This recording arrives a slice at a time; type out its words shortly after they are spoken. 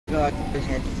guys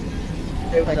here.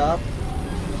 Today we played up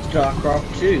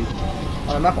Starcraft 2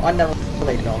 on a map I never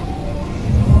played on.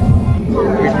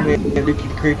 Recently, Lucky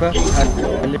the Creeper had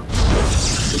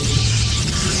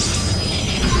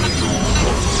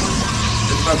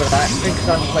over that. I think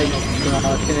I'm playing on I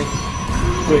was gonna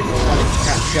quick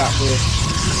catch up with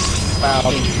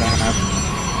thousands now.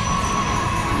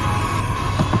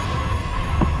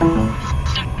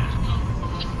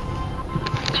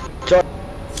 So I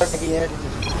think he edited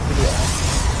this video.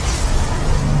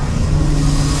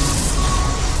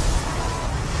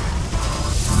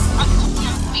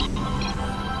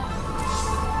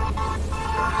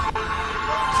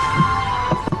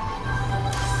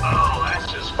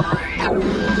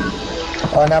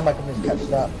 Oh, now my computer's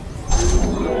catching up.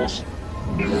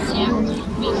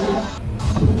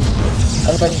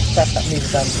 I'm going to start that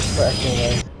music down just for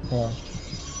anyway. Yeah.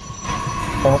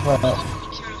 So what's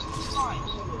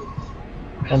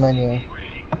my menu?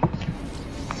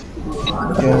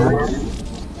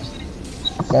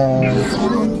 Sound.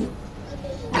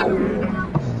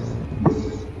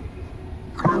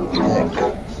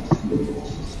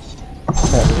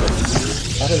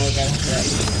 I don't know again.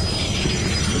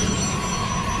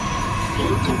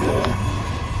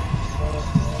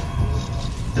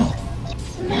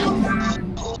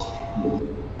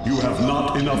 You have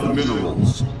not enough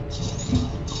minerals.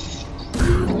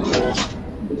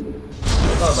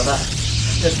 Sorry about that.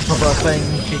 Just proper playing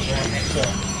feature next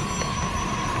door.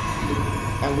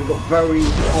 And we've got very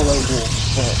hollow walls.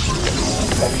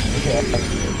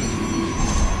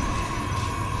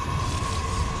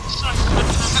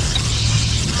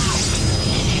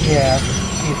 Yeah.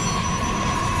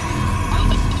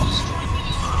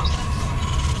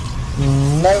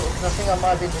 No, because I think I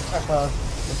might have been attacked by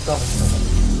the goblins.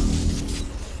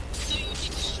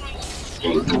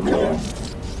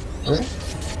 Really?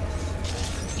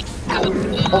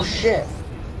 Oh shit!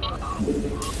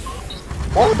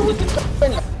 Why are we doing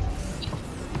that?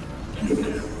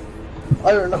 I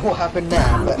don't know what happened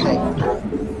now, but hey.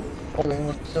 What are we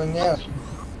doing now?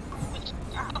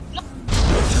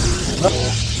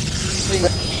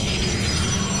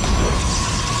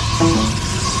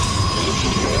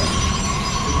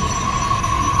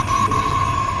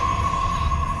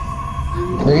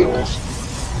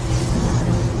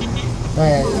 Oh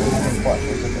yeah, it's been quiet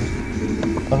for a second.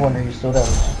 I was wondering if you're still there,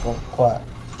 it's just gone quiet.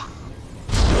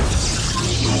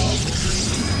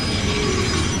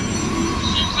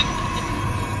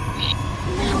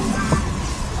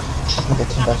 I'll get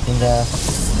some dusting there.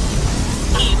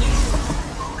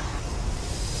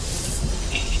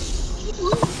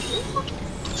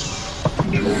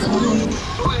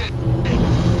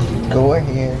 Go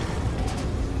ahead.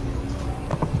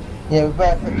 Yeah, we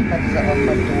better put defenses at our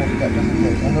front door that doesn't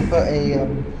hit. I'm gonna put a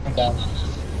down.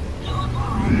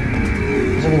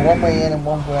 There's only one way in and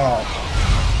one way out.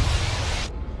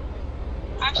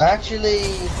 Actually,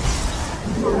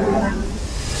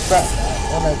 scrap that.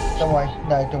 Oh no, don't worry.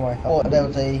 No, don't worry. I thought there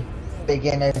was a big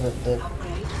end over the.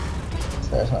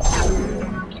 There's not.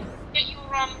 Get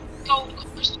your gold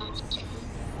crystals.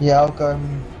 Yeah, I'll go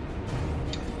and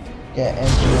get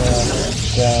engineer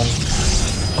down.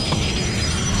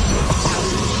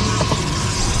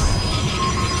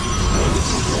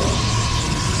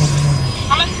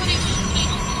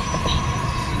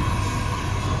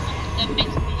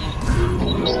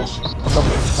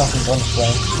 Nothing's on its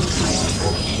way.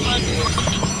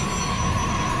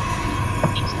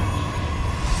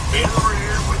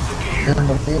 In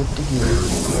the field to you.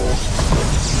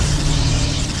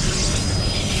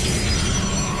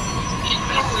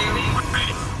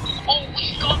 Oh, we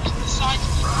got to the side of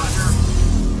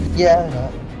the yeah, I know.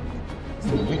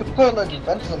 We could put a load of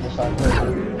fences on the side,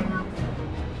 really.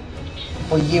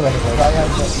 Or you anyway, I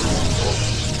haven't got.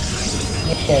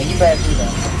 Yeah, you better do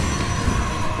that.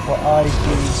 What I do you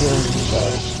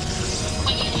guys.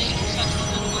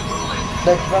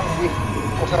 No, because I'm really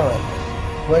turret.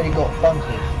 We already got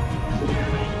bunkers.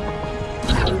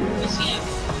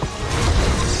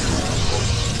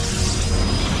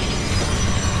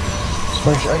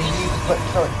 Which only you can put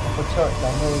turrets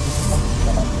down, no you can bunkers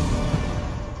down.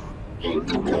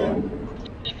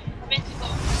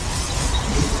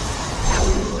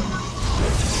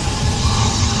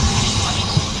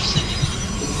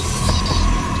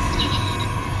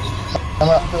 I'm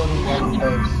not building one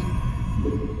base.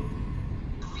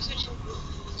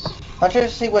 I'm trying to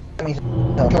see what it means.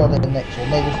 I'm sure they're next one.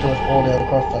 Maybe it's just all the way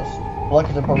across us. Like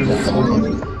it's probably next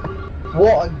one.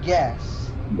 What a guess.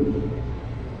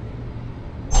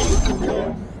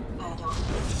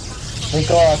 We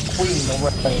got a queen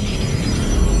already.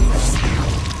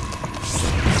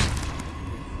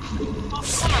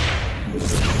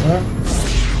 Hmm?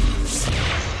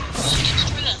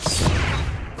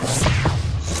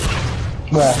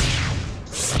 Where?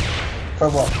 For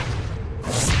what?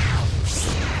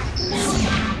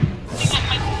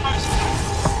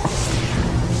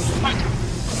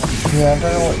 Yeah, I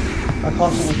don't know what. I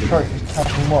can't see which turret is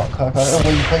attacking what, cause I don't know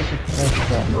where you place your position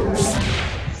there.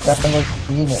 That's the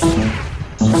unit.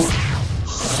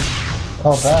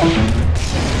 Oh, that.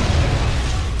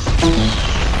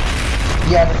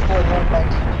 Yeah, destroyed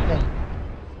 119.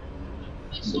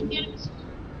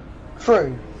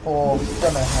 True, for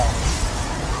demo house.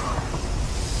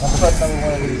 I prefer another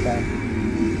one of these then.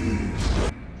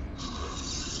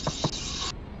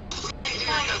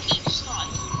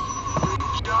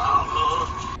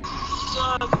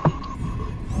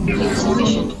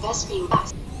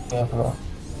 Yeah, I forgot.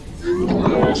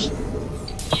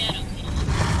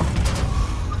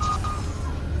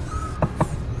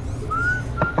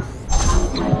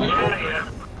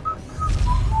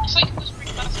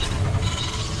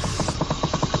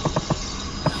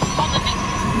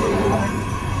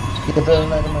 Get the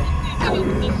building out of my...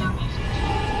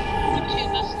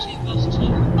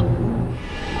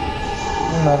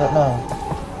 I don't know.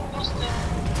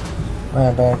 I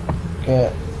better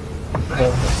get...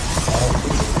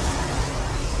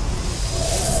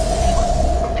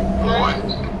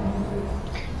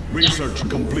 Research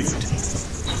complete.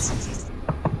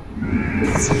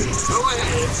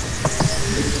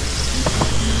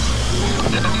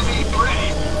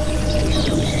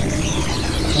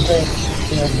 Okay,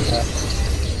 yeah,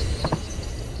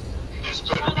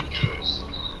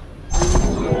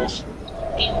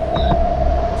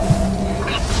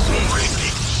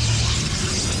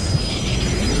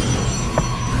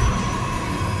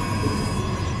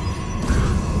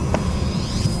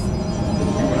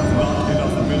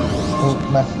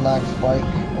 mass lag spike I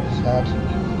just had.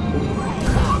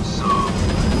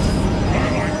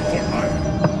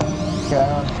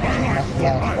 Yeah, mass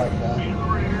lag spike there.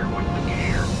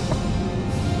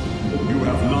 You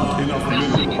have not enough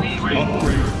minerals.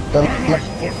 Upgrade. The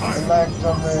lag's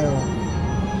unreal.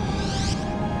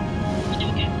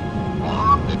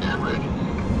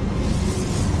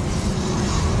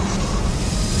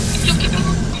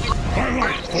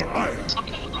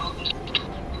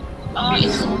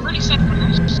 It's really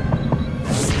synchronous.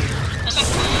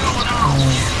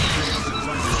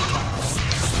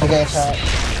 Okay, attack.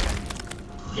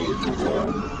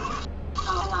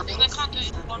 They can't do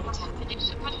it in one massive video,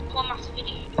 so if I do one massive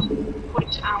video, put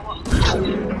it to hour.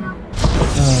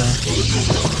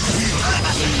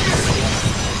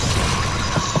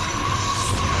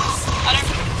 I don't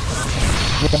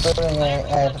You're building an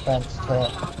air defense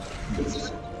turret.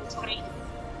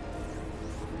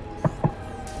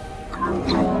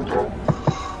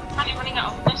 I'm running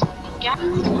out of this gap.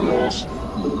 There's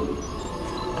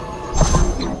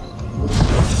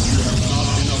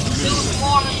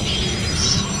more of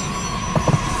these.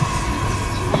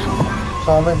 So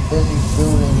I've been busy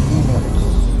building units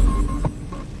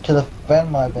to defend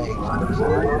my base.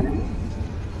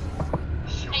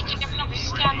 Hey, do you have enough to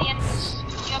scan the enemies?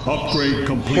 Upgrade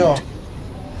complete. Sure.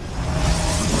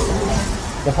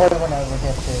 They probably went over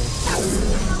here too.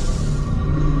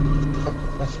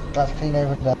 Let's clean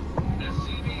over that.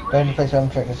 The only place I'm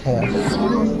check is here.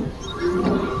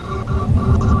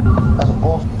 That's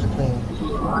awesome to clean.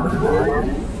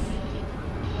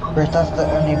 Chris, that's the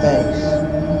only base.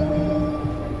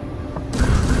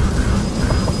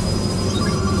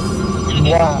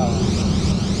 Wow.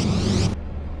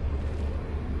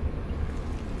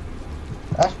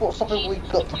 That's what something we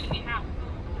got to...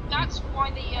 That's why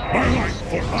they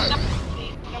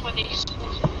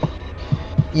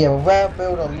Yeah, we're going to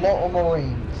build a lot of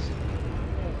marines.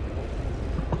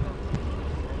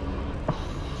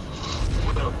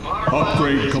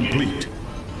 Upgrade complete.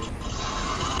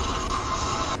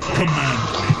 Command.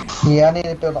 Yeah, I need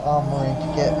to build an armory to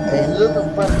get a little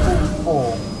friendly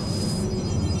form.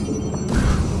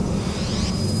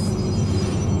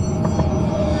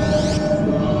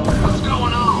 What's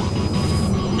going on?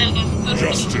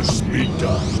 Justice be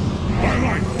done. My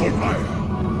life for life.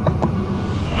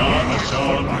 None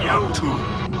shall not too.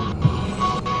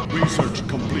 Research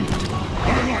complete. My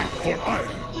life for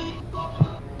life.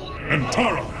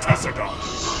 Entara Tassadar.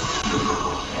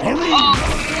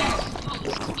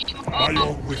 By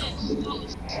your will,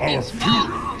 our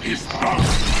fury is done.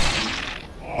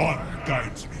 Honor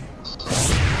guides me.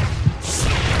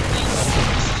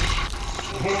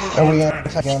 Are we in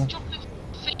again?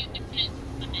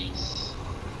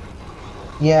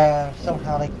 Yeah,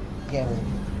 somehow they get it.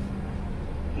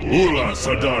 Ula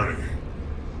Sadari.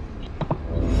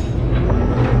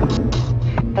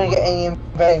 I don't get any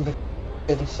invading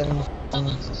and send some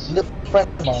little friend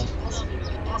of mine.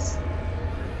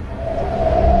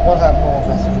 What that more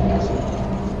messages?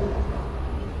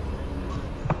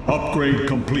 Upgrade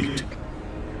complete.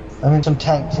 I'm in some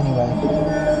tanks anyway.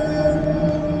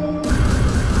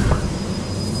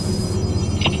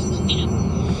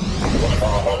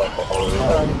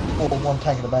 I only bought one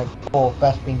tank in about 4,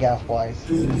 best being gas wise.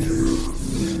 On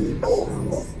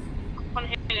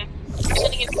him. I'm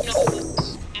sending him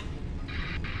notes.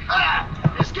 Ah!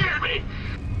 You scared me!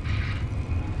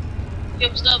 You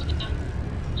observe the gun.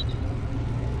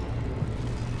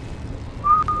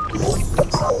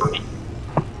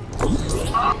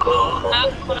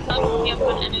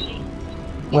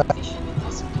 Well,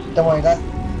 don't worry, that's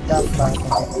fine.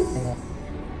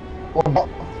 Well, not,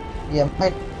 yeah, my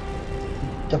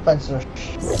defensive.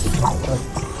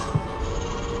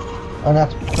 I'm gonna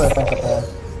have to put a bunch up there.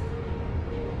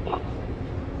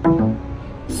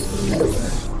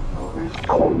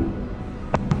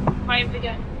 Fire the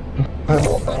gun.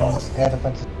 Air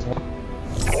defenses.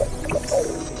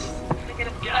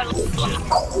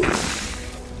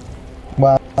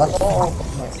 Well, that's all.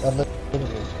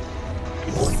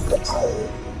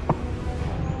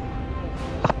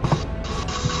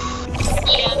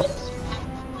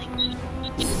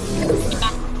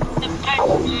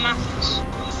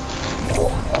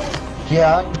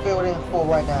 Yeah, I'm building 4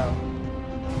 right now.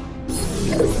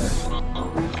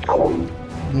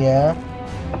 Yeah.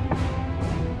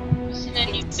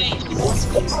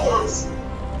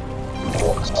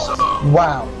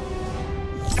 Wow.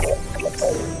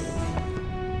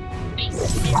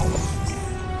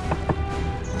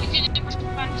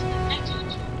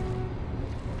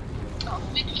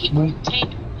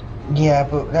 Yeah,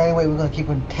 but the only way we're gonna keep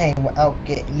them contained without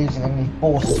losing any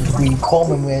forces is we bomb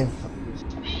them with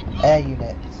air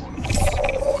units.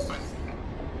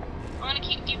 I'm gonna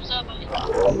keep the observer.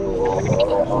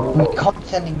 We can't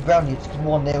send in ground units because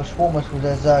one, they'll swarm us with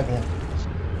their Zerglings.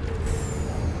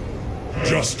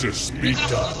 Justice be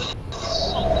done.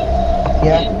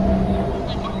 Yeah.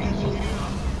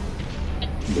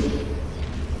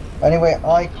 Anyway,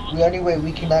 the only way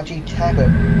we can actually tag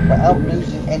them without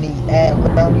losing any air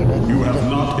ground units. You have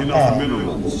not enough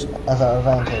minerals. As our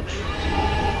advantage.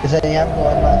 Because they haven't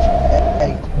got a match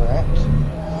 8, correct?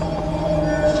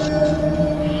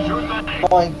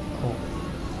 My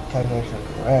calculation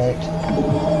correct.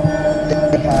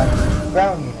 They have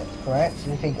ground units, correct? So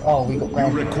you think, oh, we got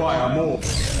ground units. You require more.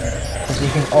 Because you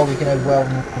think, oh, we can overwhelm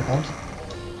them.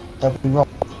 That'd be wrong.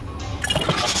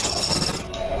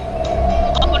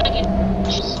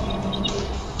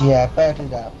 Yeah, better do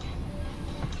that.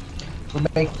 We'll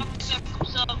make.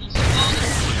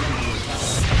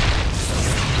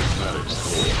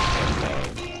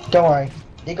 Don't worry,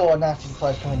 they got a nasty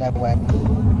surprise coming their way.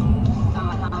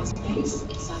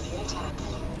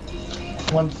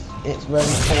 Once it's ready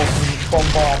for them to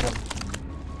bombard them.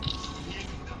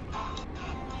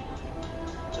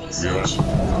 Yes.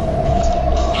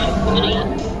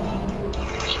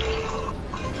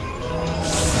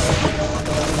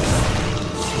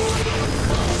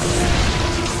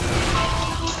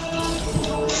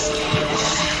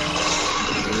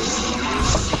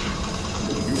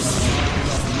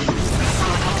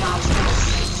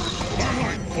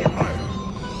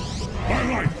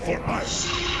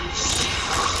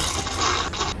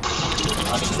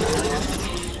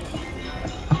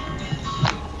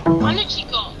 I literally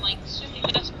got like so many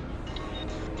less.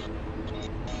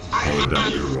 I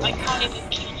can't even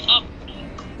keep up.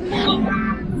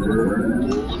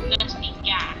 Unless the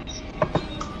gas.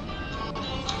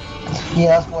 Yeah,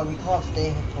 that's why we can't stay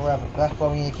here forever. That's why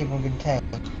we need to keep them contained.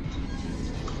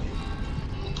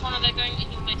 One of them going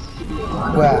in your base.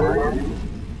 Where?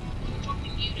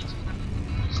 Dropping units.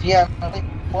 Yeah, I think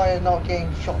why they're not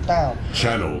getting shot down.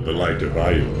 Channel the light of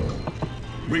Iowa.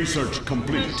 Research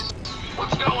complete.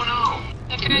 What's going on?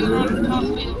 They're going around the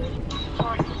pathway.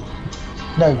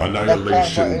 No,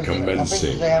 annihilation I think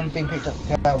commencing. they haven't been picked up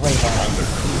radar.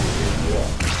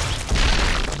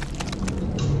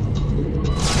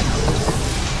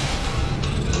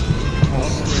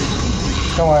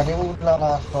 Don't worry, they will not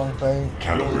last long, bro.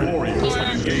 Cavalry warriors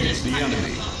engage the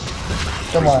enemy.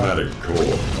 Don't worry. Prismatic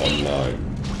core online.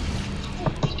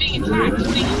 It's being attacked,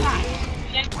 it's being attacked.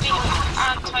 The enemy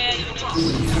anti-air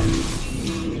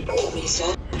units.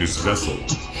 This vessel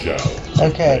shall.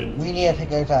 Okay, we need to take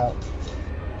those out.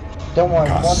 Don't worry,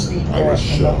 Gus, once we I get was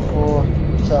enough sure. for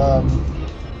some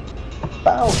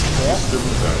battleship,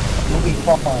 we'll be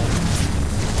fine.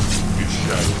 It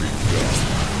shall be done.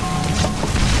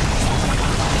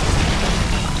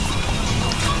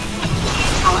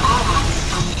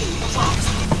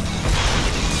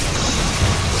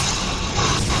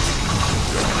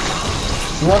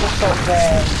 You want to stop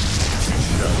their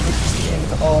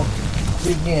of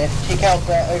big units, take out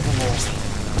their overlord.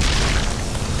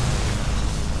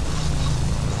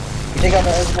 You take out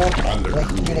their overlord, like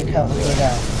the unit count will go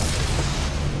down.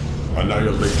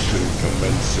 Annihilation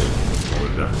commencing.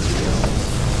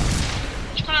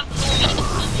 Which kind of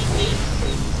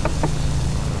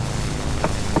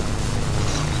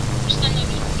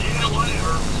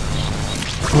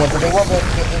Yeah, but they won't be able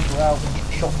to get into out and get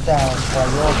shot down by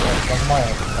your guys on my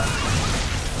end.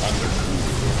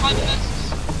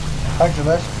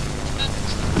 Hydrolus.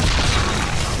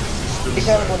 Be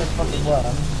careful with this fucking worm.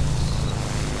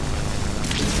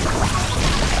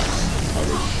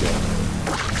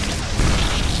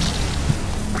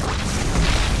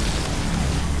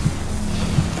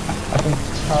 I think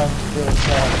it's time to do a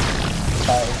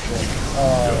battleship.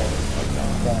 Oh,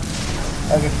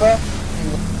 yeah. Okay, first,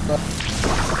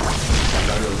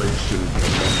 Annihilation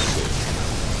commencing.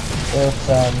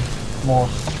 it's more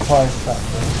surprise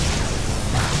factors.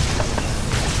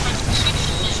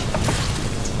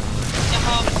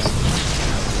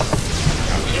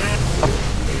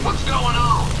 What's going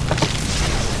on?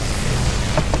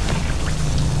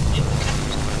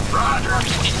 Roger.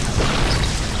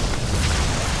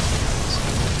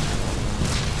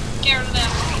 Get rid of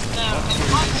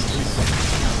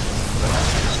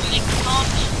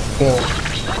Build.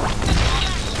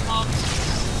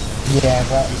 Yeah,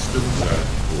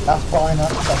 that's fine,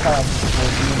 that's how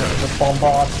the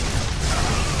bombard.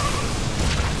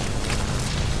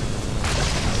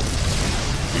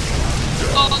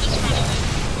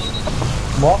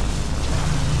 What?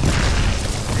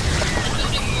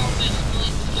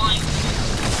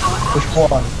 Which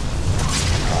one?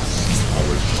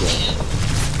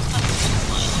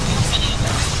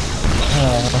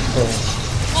 Oh, that's good.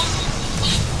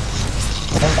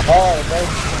 Oh,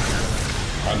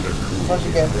 once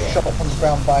you get shot from the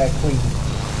ground by a queen.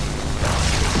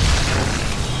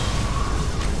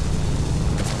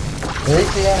 At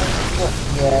least they haven't,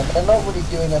 yeah, they're not really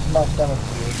doing as much damage to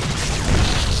you.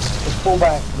 Just pull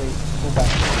back, please. Pull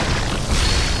back.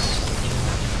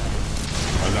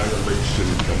 Annihilation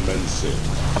commencing.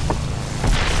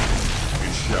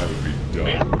 It shall be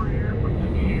done.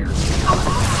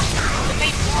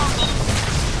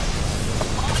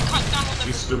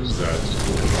 Systems at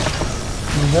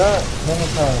Yeah, many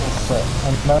times, but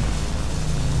I'm not.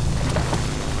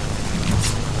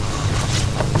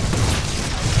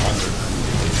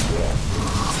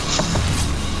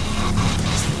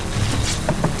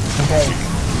 Okay.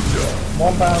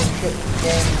 One battleship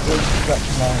game is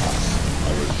destruction line.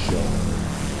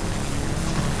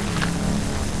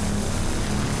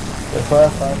 The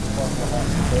first one to have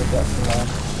to go destruction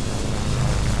line.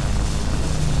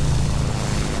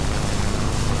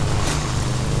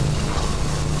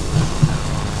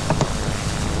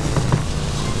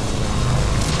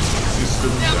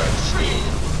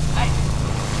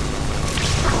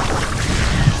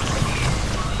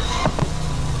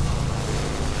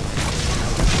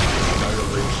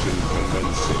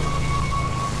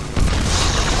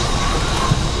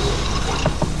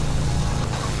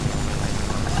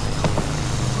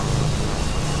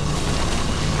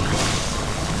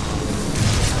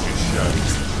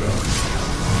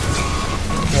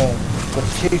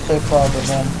 Two so far, but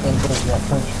now I'm going to go to that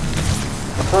punch.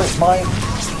 The first, my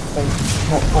face is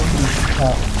not properly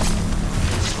out.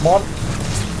 One.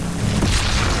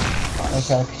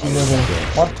 Okay, I can see you're doing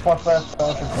it. Once my first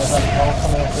version for that, I'll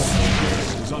come out this.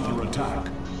 is under attack.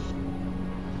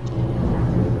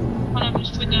 What happens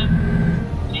with the...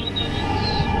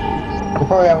 We'll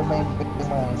probably have a main big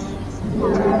demise.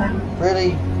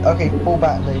 Really? Okay, pull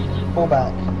back, Lee. Pull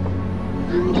back.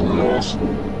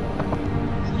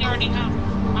 You already have.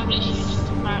 I'm literally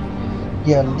just back.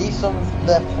 Yeah, leave some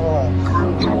left for us.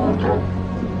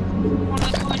 What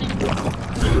are they going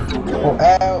in? Or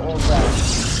air or ground.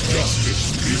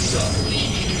 Justice be done.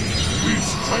 We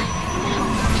strike.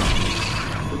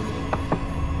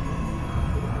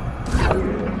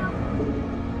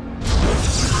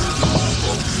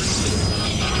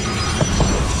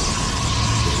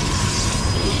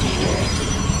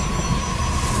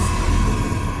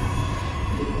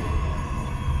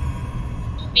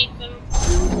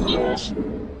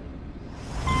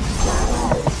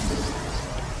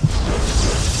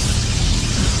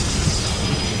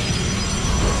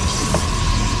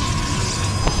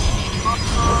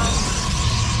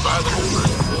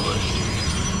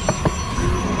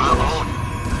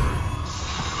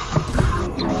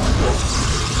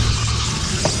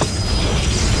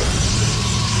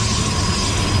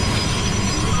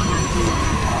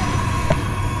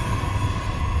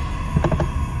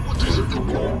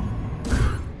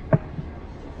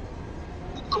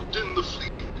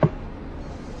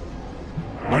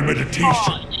 My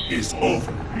meditation is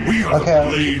over. We are the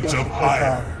blades of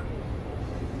fire.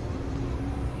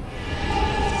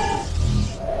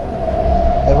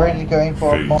 They're ready to go in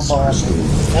for a bombardment. Once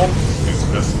Is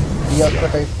necessary. the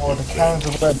upgrade for the cannons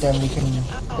are red, then we can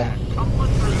back.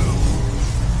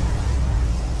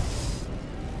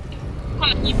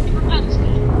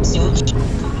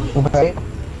 Okay.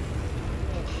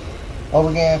 Oh,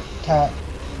 we're gonna attack.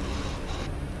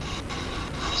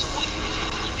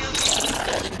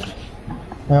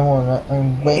 No,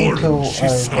 I'm waiting until I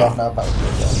get now about it.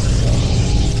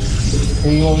 Do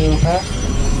you want me to repair?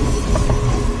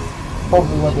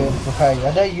 Probably won't be able to repair you.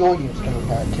 I know your units can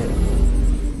repair it too.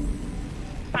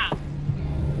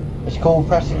 It's called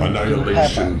pressing the repair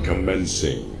Annihilation button.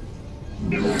 commencing.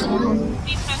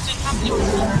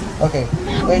 Okay,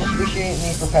 which unit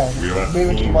needs repairing? Move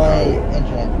into my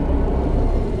engineer.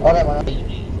 Oh, that one.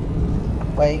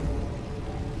 Wait.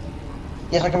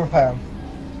 Yes, I can repair them.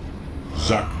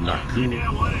 Zak Naku.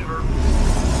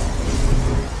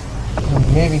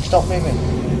 Moving, stop moving.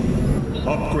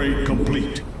 Upgrade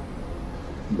complete.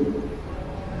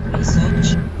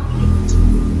 Research.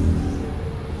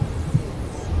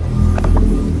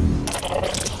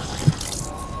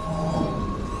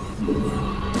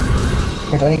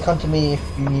 But only come to me if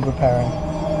you need repairing.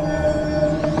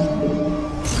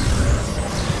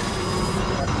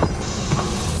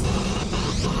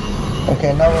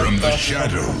 Okay, now we're From the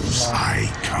shadows I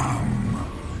come.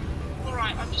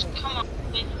 Alright, I've just come up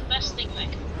with the best thing they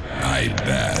can. I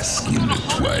bask in the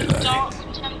twilight. Dark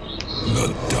temples. The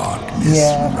darkness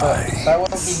Yeah, but rise. that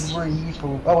won't be really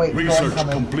useful. Oh wait, Research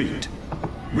coming. complete.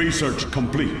 Research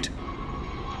complete.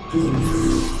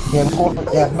 Yeah,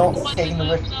 I've not taken the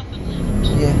risk.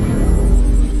 Yeah.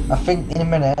 I think in a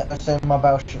minute, I send my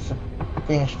battleships to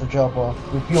finish the job off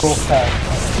with your power.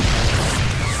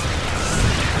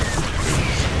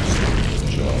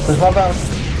 Because my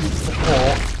battleships keep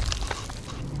support.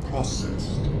 Processed.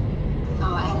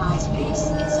 Our allies' base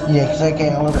is Yeah, because they're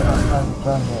getting a little bit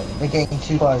done here. They're getting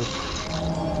too close. From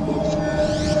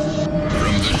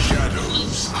the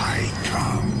shadows I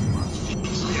come.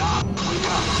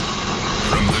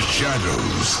 From the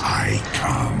shadows I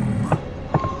come.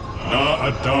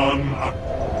 Na'adan.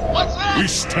 What's that? We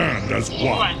stand as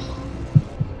one.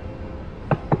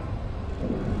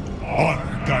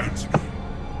 Honor guides me.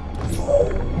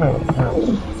 No.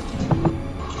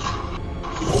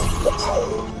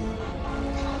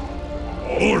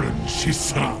 Orin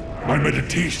Shisa, my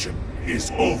meditation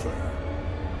is over.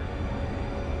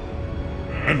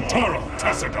 And Tara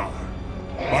Tassadar,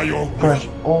 by your First,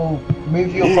 will, all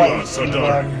move your Ula fighters to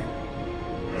Sadari,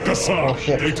 Gassar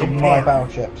ships de to my Templar,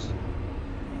 battleships.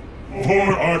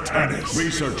 for Artanis.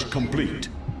 Research complete.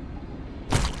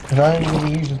 Because I'm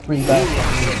only using 3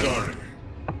 battleships. Sadari.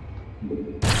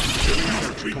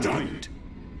 Research complete.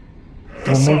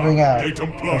 We're moving out. de I'll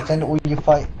Templar. send all your ships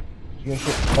by to the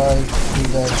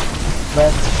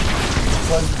red,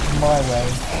 one my way,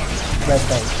 red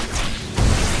base.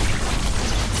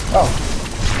 Oh.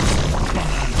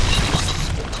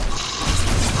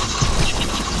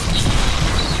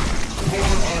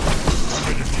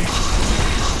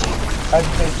 I'd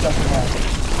say something else.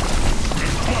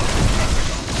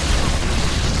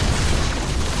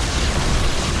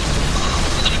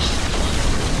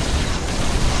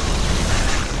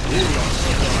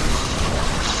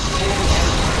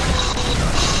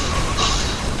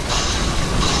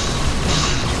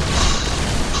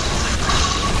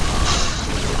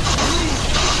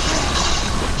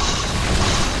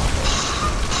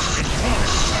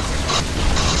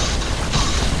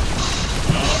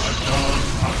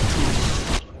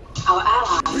 our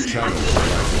allies.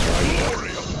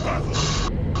 Glory of battle.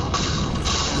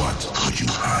 What would you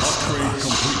ask of us?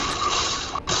 Complete.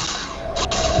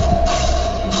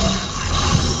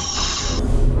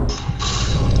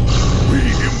 We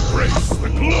embrace the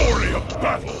glory of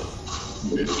battle.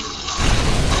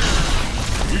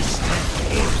 We stand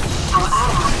for Our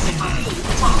allies are being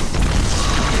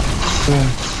attacked. Boom.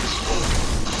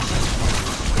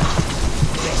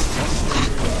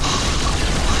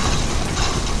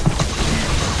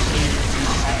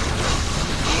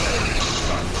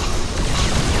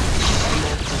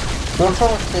 We're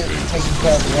forced to taking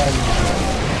care of the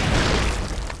area.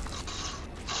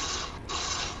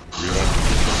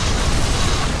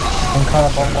 And kind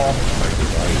of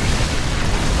bombarding.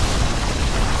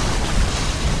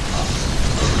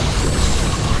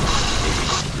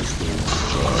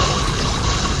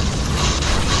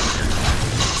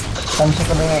 I'm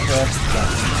taking the air here.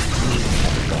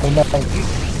 We know you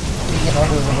get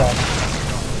over the red.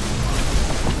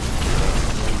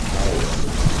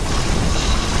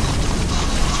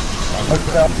 Okay,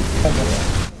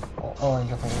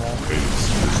 Orange, I think,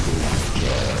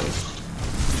 yeah.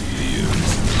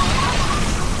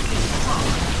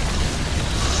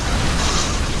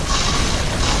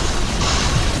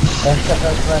 Let's get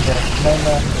those surrender.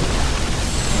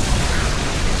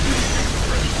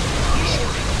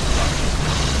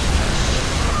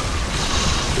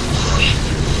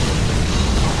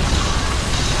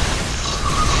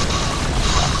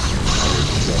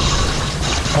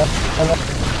 No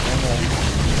mercy.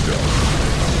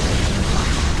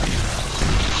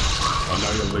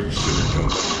 Annihilation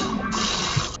coming.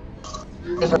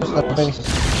 Here's the bases.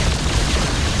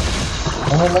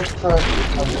 I'm gonna look for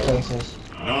other places.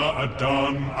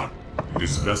 Na'adan.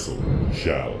 This vessel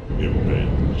shall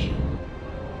avenge.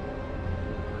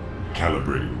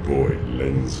 Calibrating void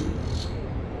lenses.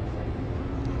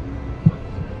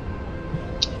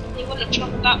 They wouldn't have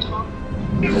jumped that far.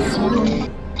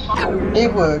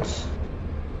 It would.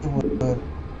 It would.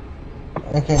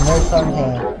 Okay, no sun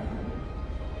here.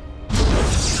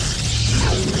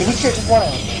 Can we check one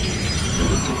out?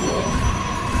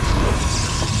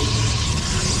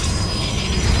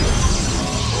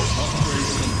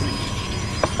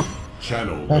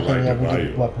 Channel Okay, yeah, we like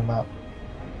did wipe him out.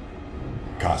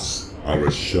 Kas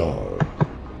Arashar.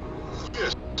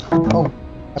 Oh,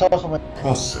 that's also what.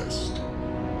 Processed.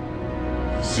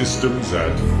 Systems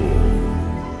at full.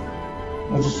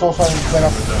 I just saw something went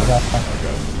up.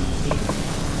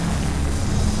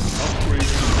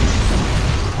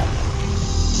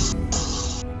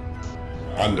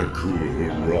 Under cool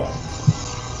hurrah.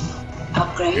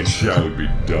 Upgrade. It shall be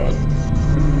done.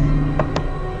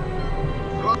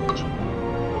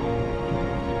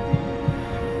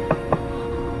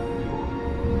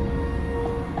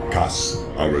 Kas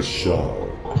Arashar.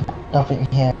 Nothing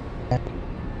here.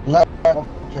 Let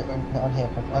object on here.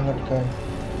 I'm going to go and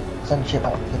send ship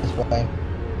out this way.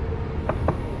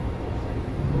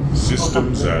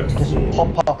 Systems at Just full.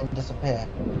 pop up and disappear.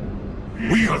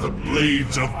 We are the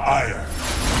blades of iron.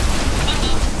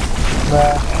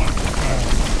 Where?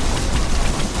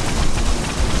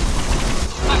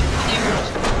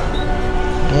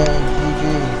 Yeah, GG.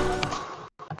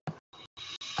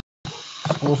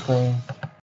 Full screen.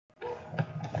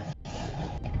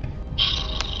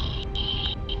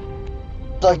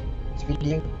 Like this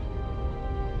video.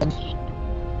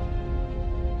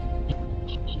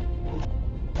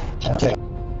 Okay.